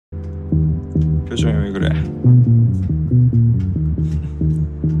표정이 왜 그래?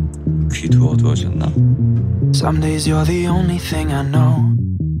 귀도 어두워졌나? Some days you're the only thing I know.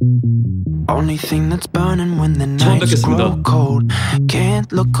 Only thing that's burning when the nights grow cold. Can't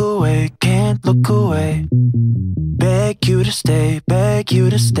look away, can't look away. Beg you to stay,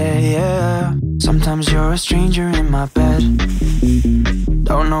 yeah. Sometimes you're a stranger in my bed.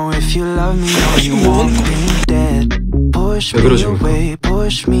 Don't know if you love me or you want me dead. Push me away,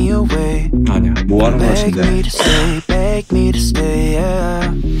 push me away. 아니야, 뭐 하는 거 같은데? Beg me to stay,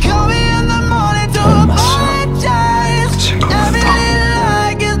 yeah. Call me in the morning to apologize. Every little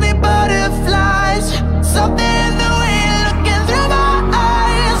lie gives me butterflies. Something in the way you're looking through my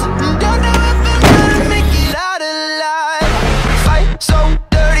eyes. Don't know if I'm gonna make it out alive. Fight so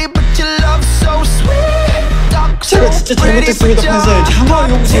dirty, but your love so sweet. Talk so pretty, but your 장화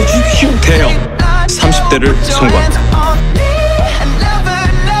용서해 주십시오. 태영, 30대를 선고합니다.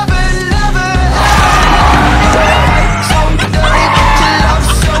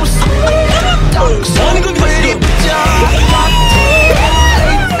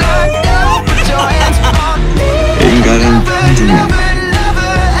 인간은 평등해.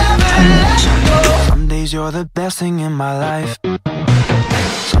 Some days you're the best thing in my life.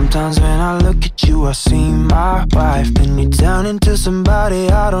 Sometimes when I look at you, I see my wife. Then you turn into somebody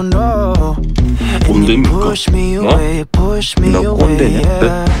I don't know. And you push me away, push me away,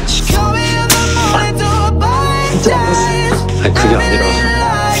 yeah. Call me in the morning to apologize. 아니 그게 아니라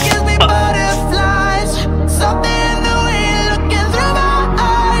Something in the way you're looking through my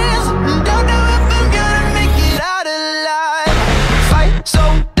eyes. Don't know if I'm gonna make it out alive. Fight so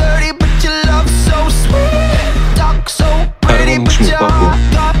dirty, but your love so sweet. Talk so pretty, but your heart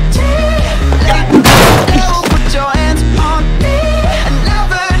got put your hands on me and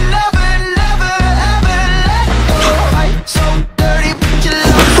never, never, never, ever let go. Fight so dirty, but your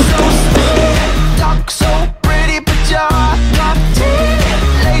love so sweet. Talk so pretty, but your heart got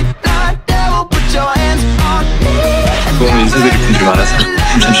late night devil, put your hands on me. 그거는 인사들이 분들 많아서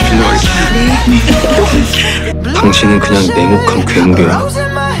잠시 빌려가겠습니다. 당신은 그냥 냉혹한 괴물이야.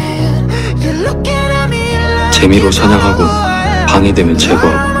 재미로 사냥하고 방해되면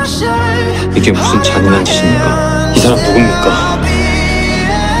제거하고. 이게 무슨 잔인한 짓입니까? 이 사람 누굽니까?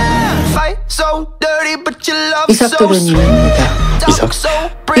 이삭 도련님입니다. 이삭?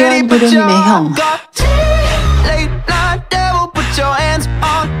 이완 도련님의 형.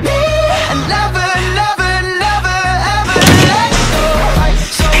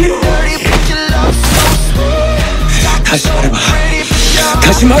 다시 말해봐.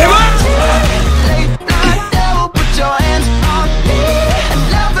 다시 말해봐!